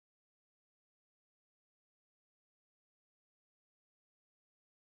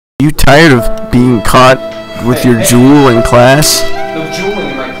You tired of being caught with your JUUL in class? No JUULing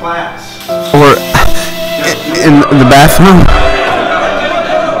in my class. Or in the bathroom?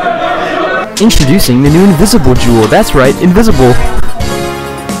 Introducing the new invisible JUUL. That's right, invisible.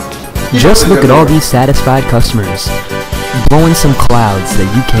 Just look at all these satisfied customers, blowing some clouds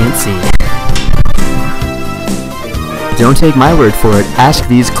that you can't see. Don't take my word for it, ask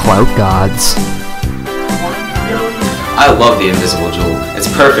these clout gods. I love the invisible JUUL. It's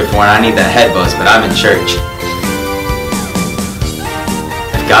perfect when I need that head buzz, but I'm in church.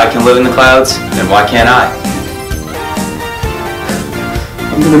 If God can live in the clouds, then why can't I?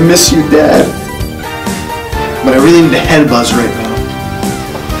 I'm gonna miss you, Dad. But I really need a head buzz right now.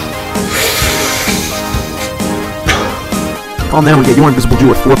 Call now and get your invisible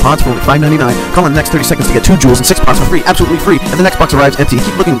JUUL with 4 pods for only $5.99. Call in the next 30 seconds to get 2 JUULs and 6 pods for free, absolutely free. And the next box arrives empty.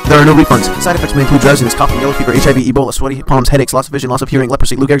 Keep looking, there are no refunds. Side effects may include drowsiness, coughing, yellow fever, HIV, Ebola, sweaty palms, headaches, loss of vision, loss of hearing,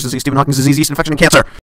 leprosy, Lou Gehrig's disease, Stephen Hawking's disease, yeast infection, and cancer.